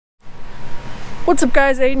What's up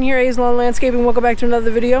guys, Aiden here, A's Lawn Landscaping. Welcome back to another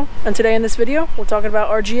video. And today in this video, we're talking about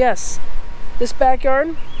RGS. This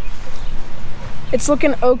backyard, it's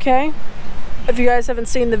looking okay. If you guys haven't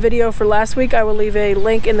seen the video for last week, I will leave a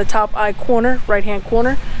link in the top right hand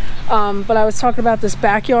corner. But I was talking about this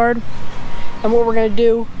backyard and what we're gonna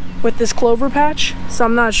do with this clover patch. So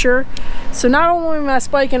I'm not sure. So not only am I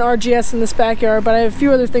spiking RGS in this backyard, but I have a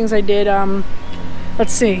few other things I did.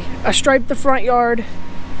 Let's see, I striped the front yard.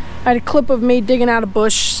 I had a clip of me digging out a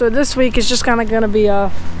bush. So this week is just kind of going to be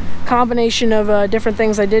a combination of different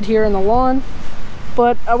things I did here in the lawn.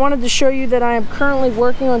 But I wanted to show you that I am currently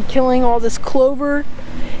working on killing all this clover.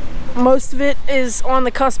 Most of it is on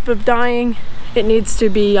the cusp of dying. It needs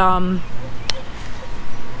to be, what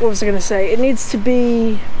was I going to say? It needs to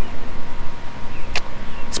be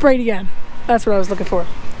sprayed again. That's what I was looking for.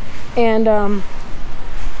 And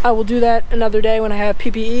I will do that another day when I have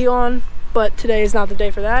PPE on. But today is not the day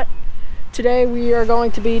for that. Today we are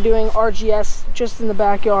going to be doing RGS just in the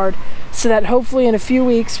backyard so that hopefully in a few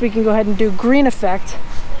weeks we can go ahead and do green effect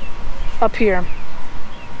up here.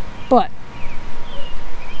 But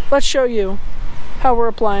let's show you how we're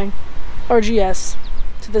applying RGS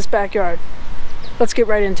to this backyard. Let's get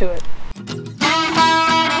right into it.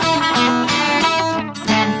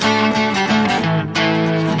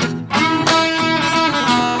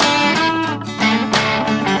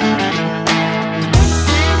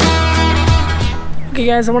 Okay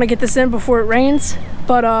guys, I want to get this in before it rains,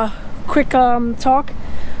 but quick talk.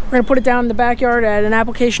 We're going to put it down in the backyard at an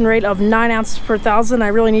application rate of 9 ounces per thousand. I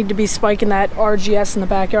really need to be spiking that RGS in the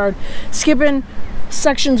backyard. Skipping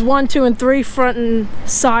sections 1, 2, and 3, front and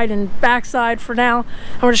side and back side for now.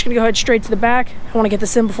 And we're just going to go ahead straight to the back. I want to get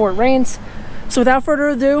this in before it rains. So without further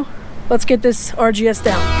ado, let's get this RGS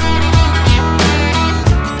down.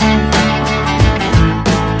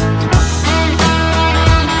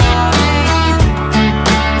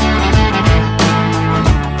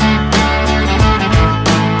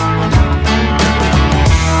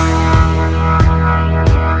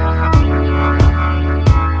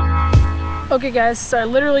 Okay guys, so I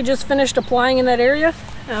literally just finished applying in that area.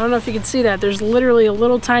 I don't know if you can see that. There's literally a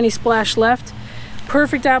little tiny splash left.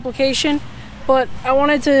 Perfect application, but I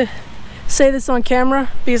wanted to say this on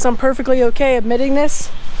camera because I'm perfectly okay admitting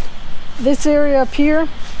this. This area up here,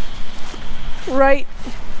 right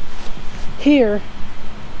here,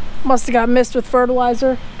 must have got missed with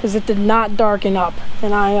fertilizer because it did not darken up.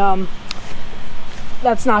 And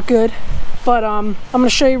that's not good. But I'm gonna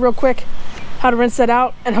show you real quick how to rinse that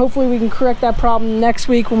out, and hopefully we can correct that problem next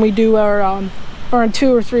week when we do our or in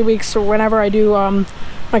 2 or 3 weeks, or whenever I do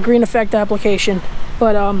my green effect application.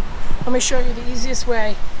 But let me show you the easiest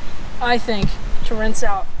way, I think, to rinse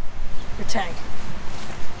out your tank.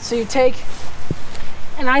 So you take,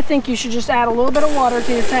 and I think you should just add a little bit of water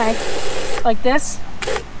to your tank like this,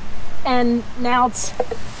 and now it's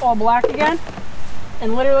all black again.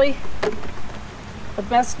 And literally the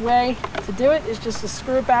best way to do it is just to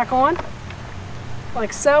screw it back on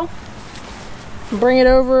like so, bring it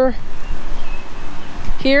over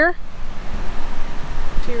here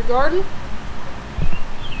to your garden,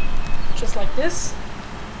 just like this.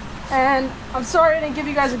 And I'm sorry I didn't give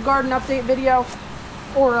you guys a garden update video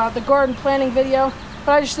or the garden planning video,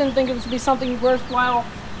 but I just didn't think it would be something worthwhile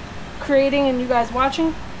creating and you guys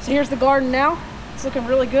watching. So here's the garden now. It's looking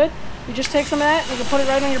really good. You just take some of that and you can put it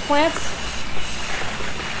right on your plants.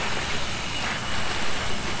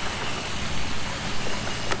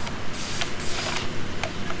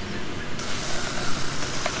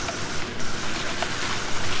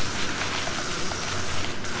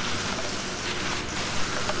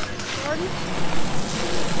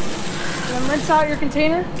 And then rinse out your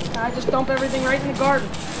container. I just dump everything right in the garden.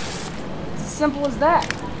 It's as simple as that.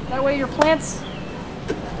 That way your plants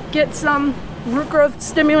get some root growth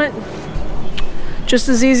stimulant just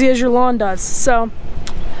as easy as your lawn does. So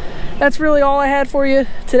that's really all I had for you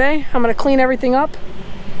today. I'm going to clean everything up,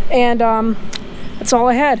 and that's all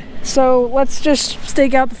I had. So let's just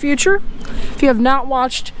stake out the future. If you have not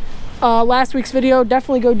watched last week's video,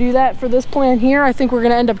 definitely go do that for this plant here. I think we're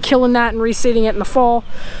going to end up killing that and reseeding it in the fall.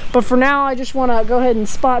 But for now, I just want to go ahead and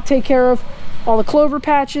take care of all the clover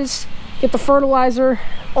patches, get the fertilizer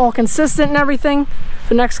all consistent and everything for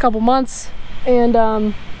the next couple months,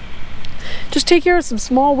 and just take care of some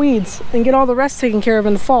small weeds and get all the rest taken care of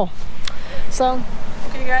in the fall. So,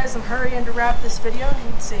 okay guys, I'm hurrying to wrap this video. You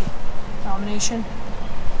can see domination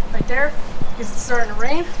right there because it's starting to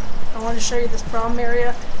rain. I wanted to show you this problem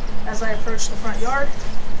area as I approach the front yard.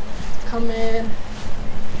 Come in,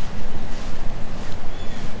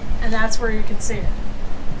 and that's where you can see it,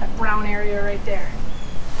 that brown area right there.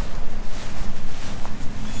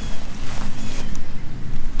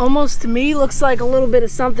 almost to me looks like a little bit of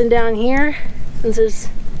something down here, since there's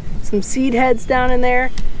some seed heads down in there,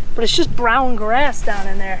 but it's just brown grass down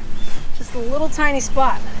in there. Just a little tiny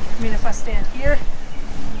spot. I mean, if I stand here,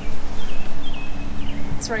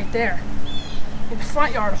 it's right there. In the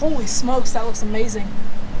front yard, holy smokes, that looks amazing.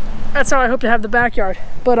 That's how I hope to have the backyard.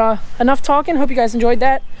 But enough talking, hope you guys enjoyed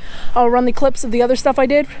that. I'll run the clips of the other stuff I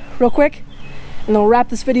did real quick, and then we'll wrap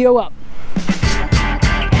this video up.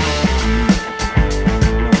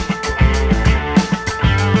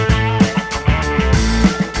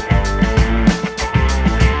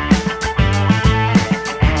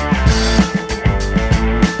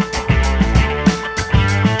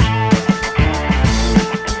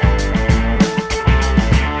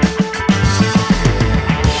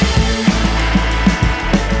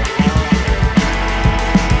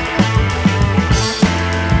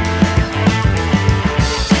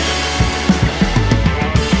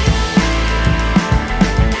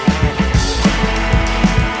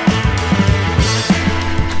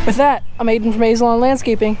 With that, I'm Aiden from Aiden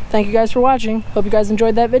Landscaping. Thank you guys for watching. Hope you guys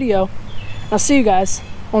enjoyed that video. I'll see you guys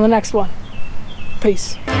on the next one.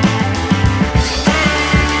 Peace.